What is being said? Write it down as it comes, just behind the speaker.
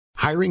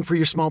Hiring for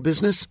your small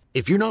business?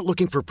 If you're not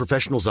looking for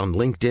professionals on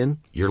LinkedIn,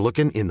 you're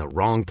looking in the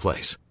wrong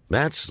place.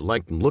 That's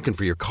like looking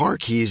for your car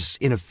keys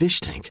in a fish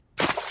tank.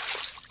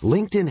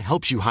 LinkedIn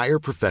helps you hire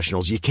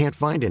professionals you can't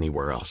find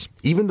anywhere else,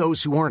 even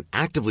those who aren't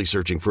actively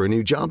searching for a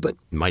new job but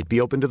might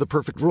be open to the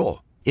perfect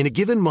role. In a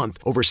given month,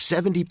 over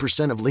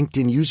 70% of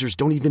LinkedIn users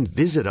don't even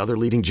visit other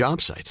leading job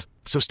sites.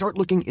 So start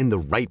looking in the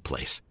right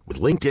place.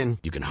 With LinkedIn,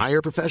 you can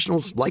hire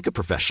professionals like a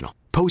professional.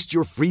 Post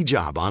your free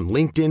job on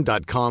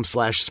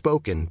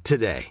linkedin.com/spoken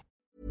today.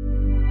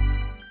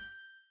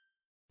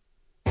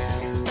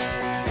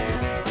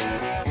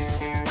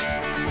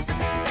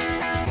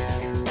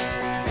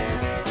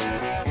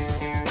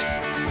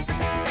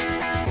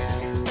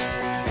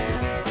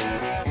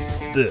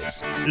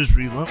 This is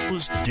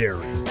Relentless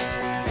Daring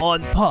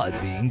on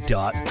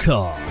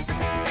Podbean.com.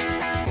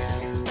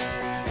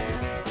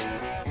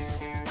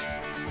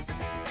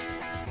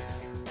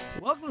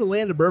 Welcome to the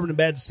land of bourbon and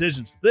bad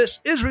decisions. This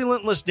is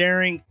Relentless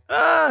Daring.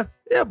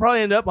 It'll probably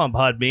end up on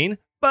Podbean.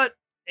 But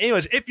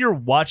anyways, if you're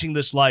watching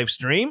this live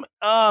stream,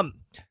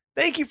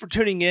 thank you for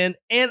tuning in.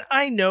 And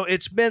I know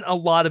it's been a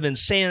lot of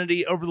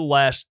insanity over the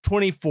last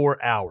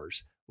 24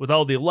 hours with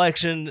all the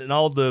election and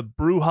all the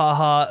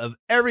brouhaha of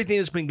everything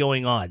that's been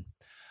going on.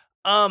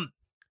 I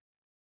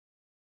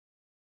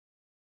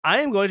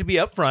am going to be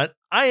upfront.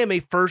 I am a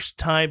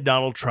first-time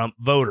Donald Trump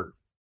voter.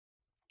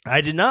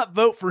 I did not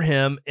vote for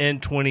him in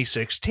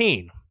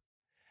 2016,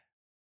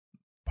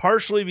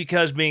 partially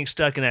because being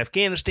stuck in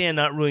Afghanistan,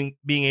 not really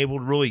being able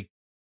to really,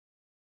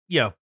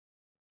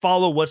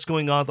 follow what's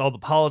going on with all the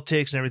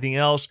politics and everything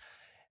else,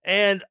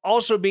 and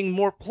also being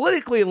more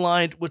politically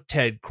aligned with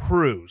Ted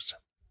Cruz.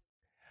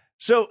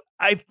 So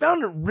I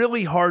found it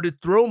really hard to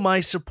throw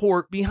my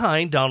support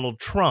behind Donald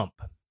Trump.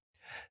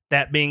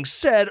 That being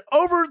said,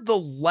 over the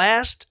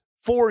last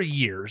 4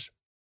 years,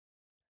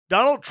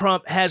 Donald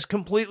Trump has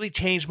completely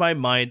changed my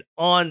mind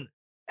on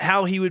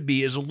how he would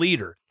be as a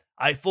leader.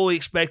 I fully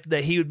expected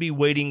that he would be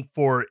waiting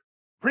for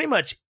pretty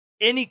much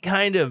any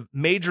kind of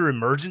major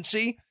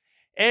emergency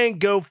and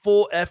go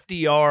full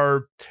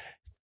FDR,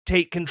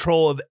 take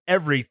control of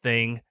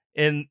everything,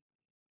 and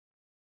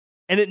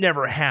it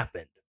never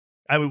happened.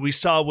 I mean, we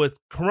saw with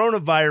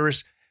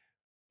coronavirus,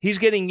 he's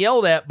getting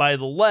yelled at by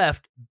the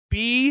left,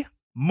 be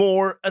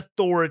more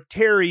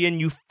authoritarian,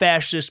 you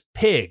fascist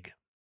pig.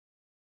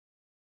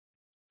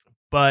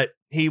 But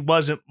he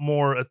wasn't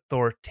more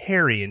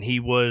authoritarian. He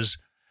was,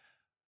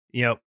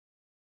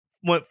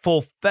 went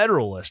full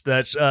federalist.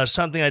 That's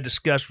something I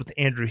discussed with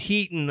Andrew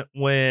Heaton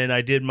when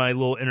I did my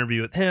little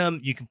interview with him.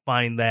 You can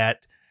find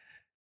that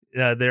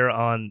there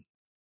on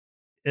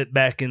it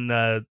back in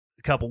a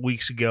couple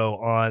weeks ago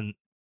on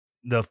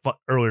the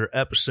earlier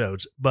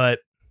episodes. But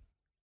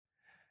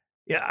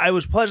yeah, I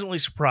was pleasantly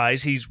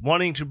surprised. He's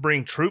wanting to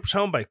bring troops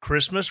home by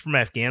Christmas from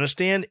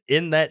Afghanistan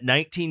in that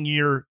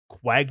 19-year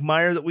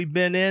quagmire that we've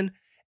been in.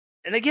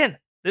 And again,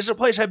 this is a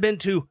place I've been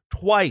to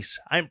twice.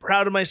 I'm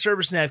proud of my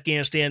service in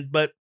Afghanistan,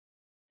 but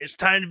it's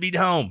time to be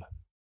home.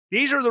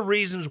 These are the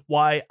reasons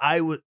why I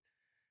would,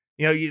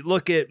 you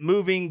look at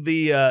moving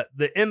the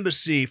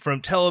embassy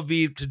from Tel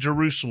Aviv to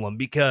Jerusalem,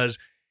 because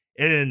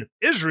in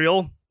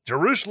Israel,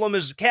 Jerusalem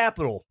is the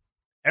capital.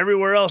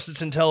 Everywhere else,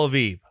 it's in Tel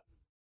Aviv.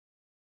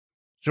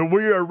 So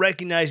we are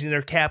recognizing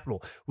their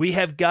capital. We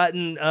have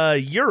gotten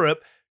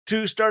Europe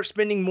to start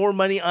spending more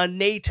money on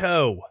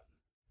NATO.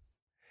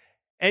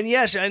 And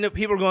yes, I know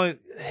people are going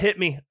to hit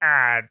me.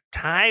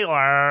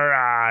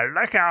 Tyler,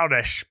 look at all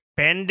the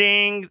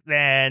spending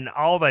and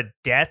all the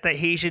debt that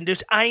he's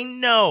induced. I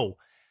know.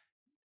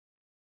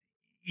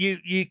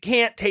 You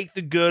can't take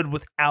the good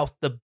without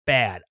the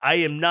bad. I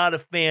am not a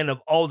fan of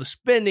all the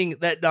spending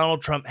that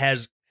Donald Trump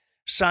has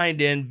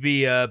signed in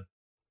via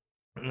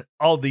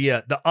all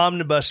the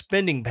omnibus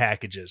spending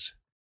packages,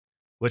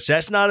 which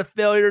that's not a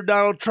failure of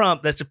Donald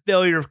Trump. That's a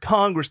failure of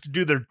Congress to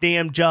do their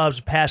damn jobs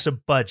and pass a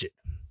budget.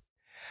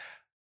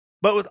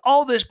 But with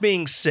all this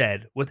being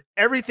said, with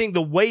everything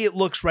the way it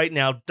looks right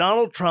now,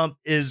 Donald Trump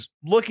is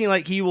looking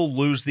like he will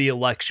lose the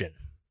election.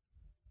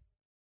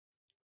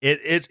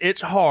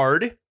 It's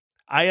hard.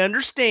 I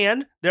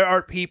understand there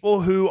are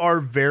people who are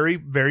very,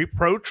 very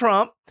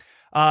pro-Trump.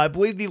 I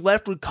believe the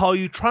left would call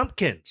you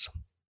Trumpkins.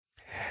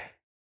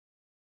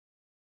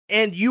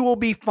 And you will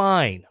be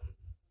fine.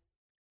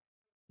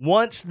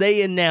 Once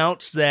they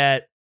announce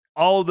that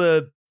all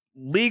the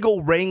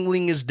legal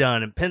wrangling is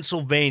done in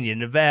Pennsylvania,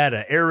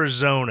 Nevada,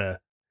 Arizona,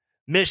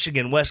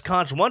 Michigan,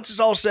 Wisconsin, once it's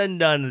all said and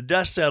done, the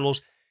dust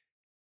settles,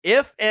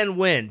 if and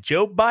when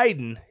Joe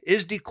Biden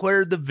is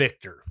declared the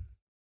victor,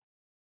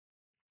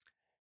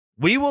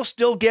 we will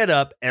still get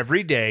up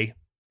every day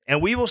and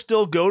we will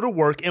still go to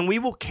work and we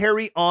will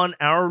carry on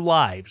our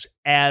lives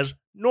as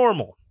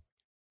normal.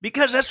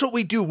 Because that's what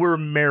we do. We're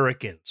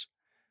Americans.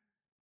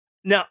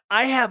 Now,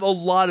 I have a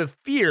lot of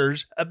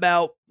fears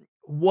about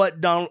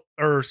what Joe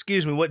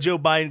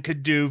Biden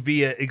could do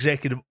via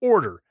executive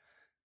order.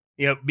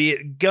 Be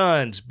it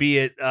guns, be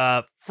it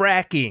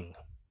fracking.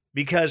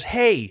 Because,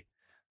 hey,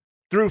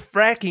 through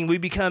fracking, we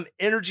become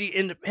energy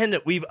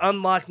independent. We've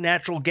unlocked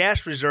natural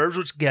gas reserves,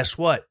 which guess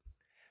what?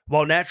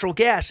 While natural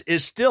gas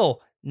is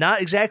still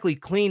not exactly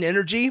clean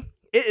energy,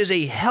 it is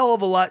a hell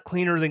of a lot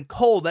cleaner than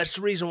coal. That's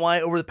the reason why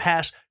over the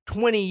past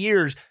 20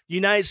 years, the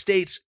United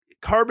States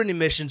carbon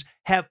emissions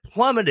have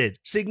plummeted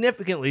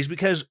significantly, is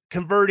because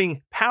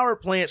converting power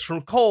plants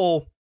from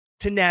coal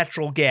to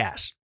natural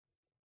gas.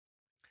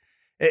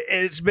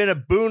 It's been a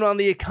boon on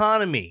the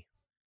economy.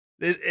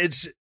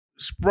 It's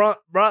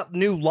brought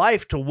new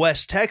life to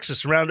West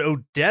Texas, around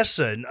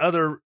Odessa and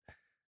other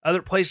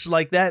places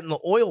like that in the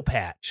oil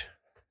patch.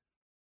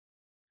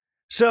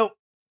 So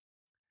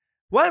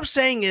what I'm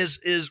saying is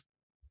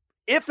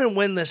if and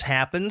when this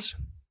happens,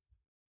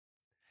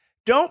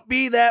 don't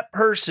be that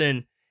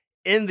person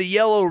in the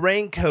yellow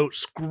raincoat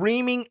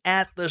screaming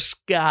at the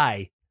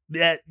sky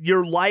that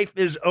your life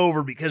is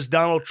over because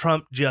Donald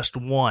Trump just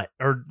won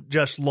or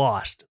just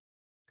lost.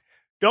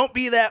 Don't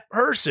be that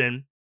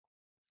person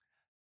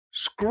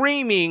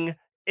screaming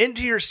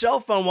into your cell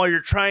phone while you're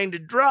trying to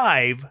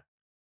drive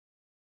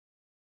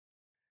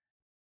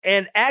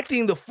and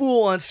acting the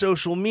fool on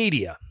social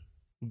media.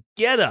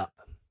 Get up,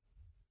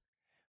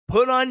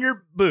 put on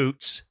your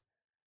boots,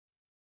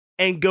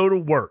 and go to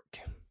work.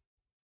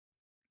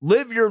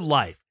 Live your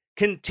life.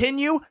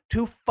 Continue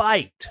to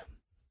fight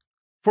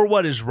for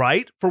what is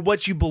right, for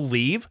what you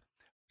believe.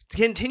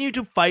 Continue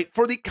to fight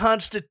for the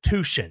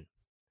Constitution.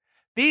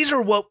 These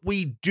are what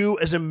we do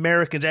as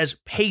Americans, as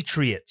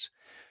patriots.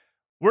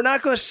 We're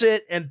not going to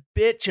sit and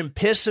bitch and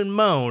piss and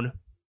moan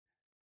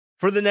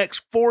for the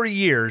next 4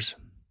 years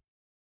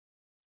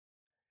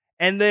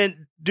and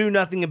then do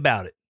nothing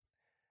about it.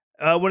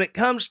 When it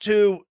comes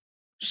to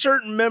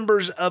certain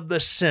members of the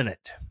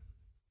Senate,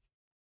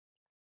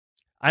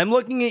 I'm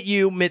looking at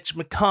you, Mitch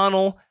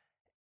McConnell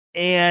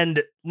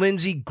and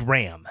Lindsey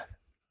Graham.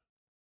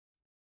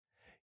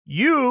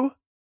 You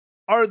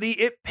are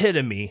the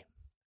epitome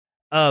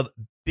of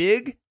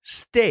big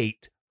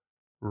state,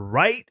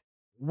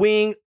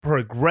 right-wing,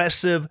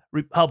 progressive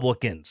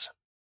Republicans.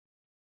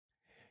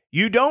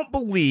 You don't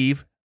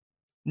believe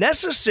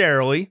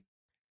necessarily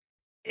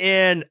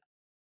in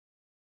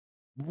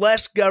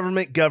less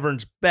government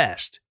governs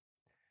best.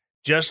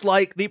 Just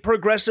like the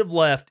progressive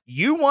left,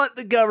 you want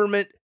the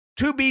government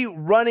to be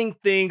running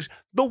things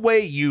the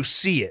way you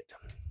see it.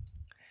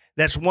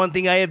 That's one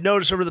thing I have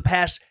noticed over the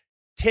past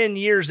 10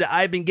 years that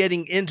I've been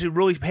getting into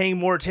really paying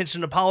more attention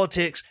to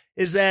politics,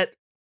 is that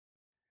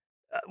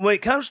when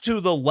it comes to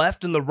the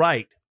left and the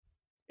right,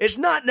 it's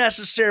not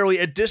necessarily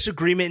a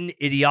disagreement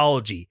in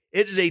ideology.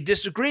 It is a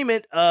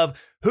disagreement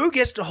of who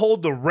gets to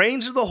hold the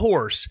reins of the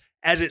horse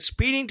as it's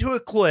speeding to a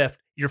cliff.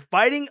 You're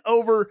fighting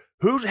over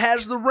who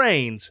has the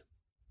reins,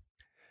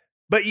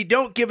 but you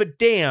don't give a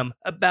damn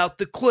about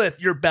the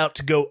cliff you're about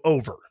to go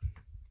over.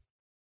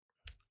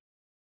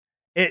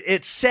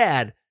 It's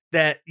sad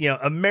that,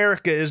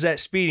 America is that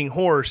speeding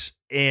horse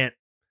and,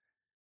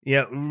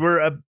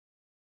 we're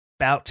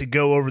about to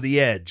go over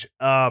the edge.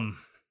 I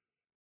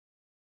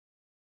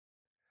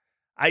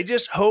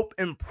just hope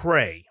and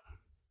pray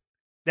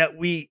that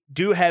we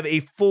do have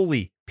a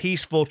fully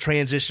peaceful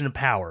transition of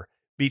power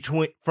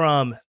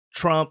from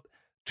Trump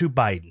to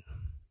Biden.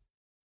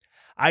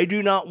 I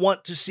do not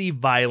want to see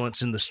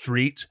violence in the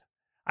streets.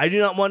 I do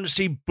not want to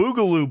see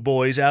Boogaloo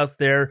boys out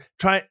there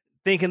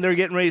thinking they're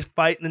getting ready to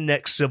fight in the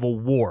next civil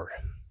war.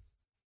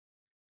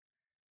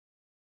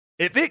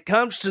 If we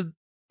come to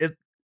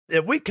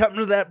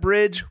that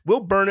bridge, we'll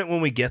burn it when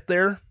we get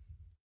there.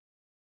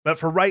 But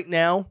for right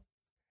now,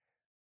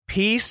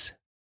 peace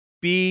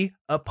be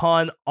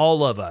upon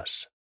all of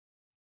us.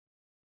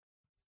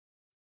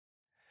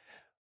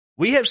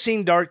 We have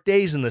seen dark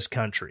days in this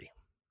country.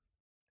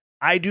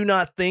 I do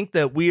not think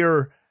that we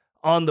are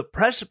on the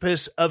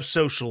precipice of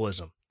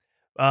socialism.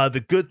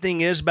 The good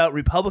thing is about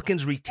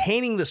Republicans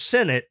retaining the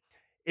Senate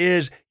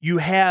is you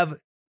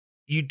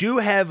do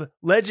have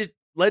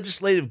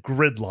legislative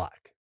gridlock.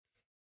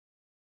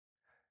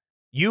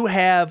 You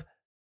have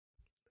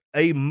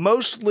a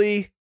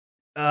mostly,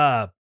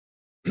 You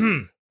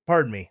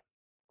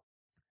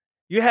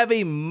have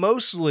a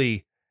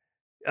mostly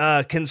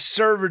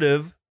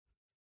conservative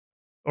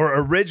or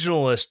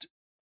originalist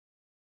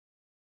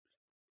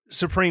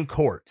Supreme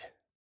Court.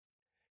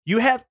 You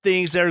have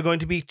things that are going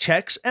to be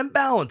checks and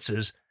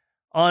balances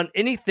on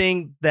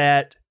anything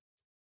that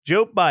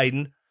Joe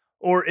Biden,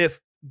 or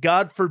if,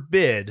 God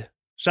forbid,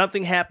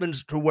 something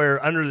happens to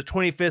where under the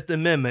 25th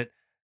Amendment,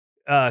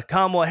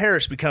 Kamala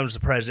Harris becomes the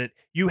president,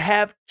 you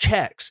have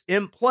checks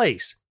in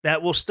place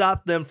that will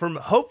stop them from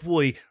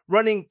hopefully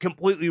running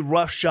completely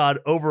roughshod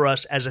over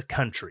us as a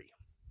country.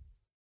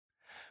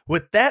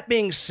 With that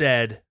being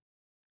said,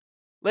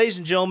 ladies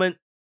and gentlemen,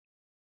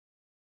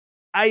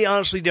 I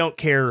honestly don't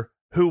care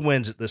who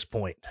wins at this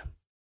point.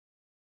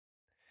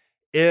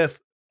 If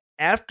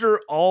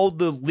after all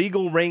the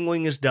legal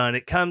wrangling is done,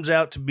 it comes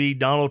out to be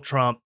Donald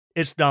Trump,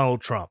 it's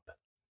Donald Trump.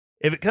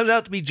 If it comes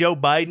out to be Joe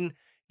Biden,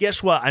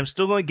 guess what? I'm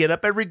still going to get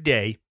up every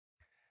day.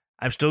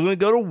 I'm still going to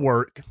go to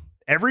work.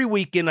 Every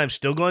weekend, I'm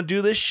still going to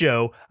do this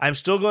show. I'm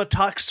still going to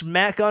talk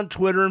smack on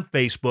Twitter and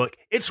Facebook.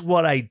 It's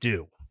what I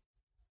do.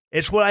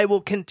 It's what I will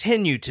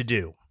continue to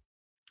do.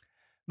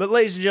 But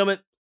ladies and gentlemen,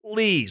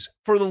 please,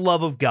 for the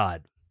love of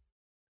God,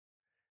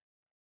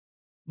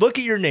 look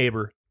at your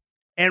neighbor,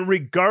 and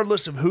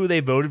regardless of who they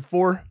voted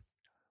for,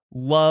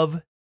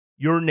 love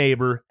your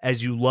neighbor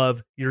as you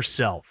love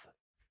yourself.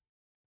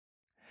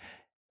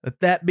 With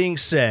that being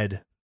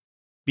said,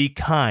 be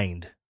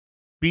kind,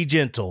 be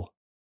gentle,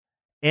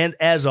 and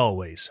as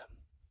always,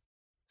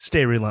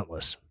 stay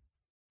relentless.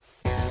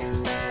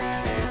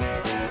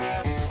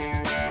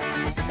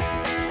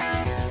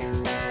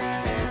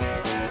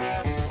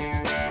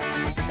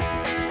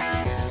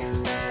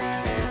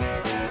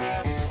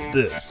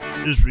 This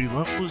is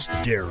Relentless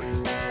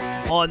Daring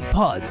on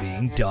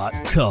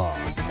Podbean.com.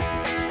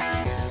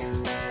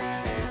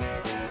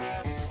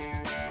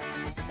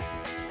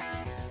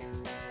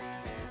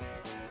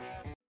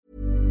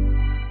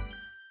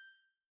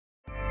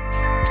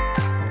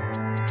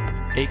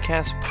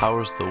 Acast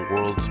powers the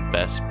world's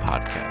best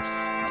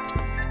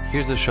podcasts.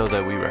 Here's a show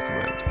that we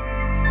recommend.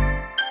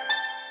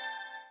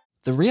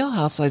 The Real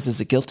Housewives is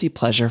a guilty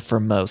pleasure for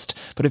most,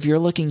 but if you're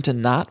looking to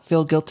not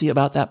feel guilty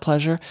about that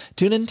pleasure,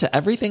 tune in to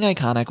Everything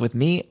Iconic with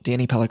me,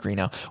 Danny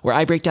Pellegrino, where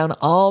I break down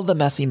all the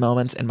messy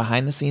moments and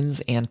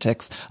behind-the-scenes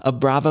antics of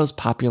Bravo's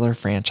popular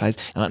franchise.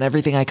 And on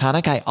Everything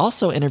Iconic, I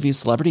also interview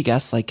celebrity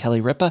guests like Kelly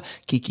Ripa,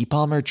 Keke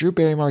Palmer, Drew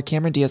Barrymore,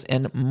 Cameron Diaz,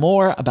 and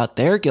more about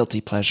their guilty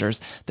pleasures,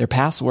 their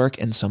past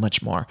work, and so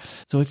much more.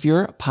 So if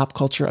you're pop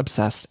culture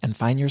obsessed and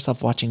find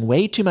yourself watching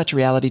way too much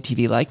reality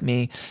TV like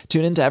me,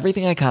 tune in to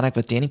Everything Iconic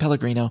with Danny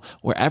Pellegrino,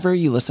 wherever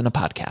you listen to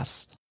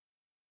podcasts.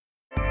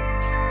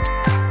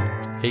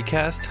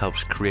 Acast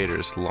helps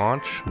creators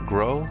launch,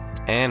 grow,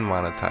 and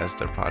monetize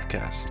their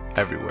podcasts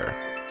everywhere.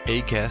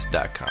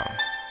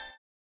 Acast.com.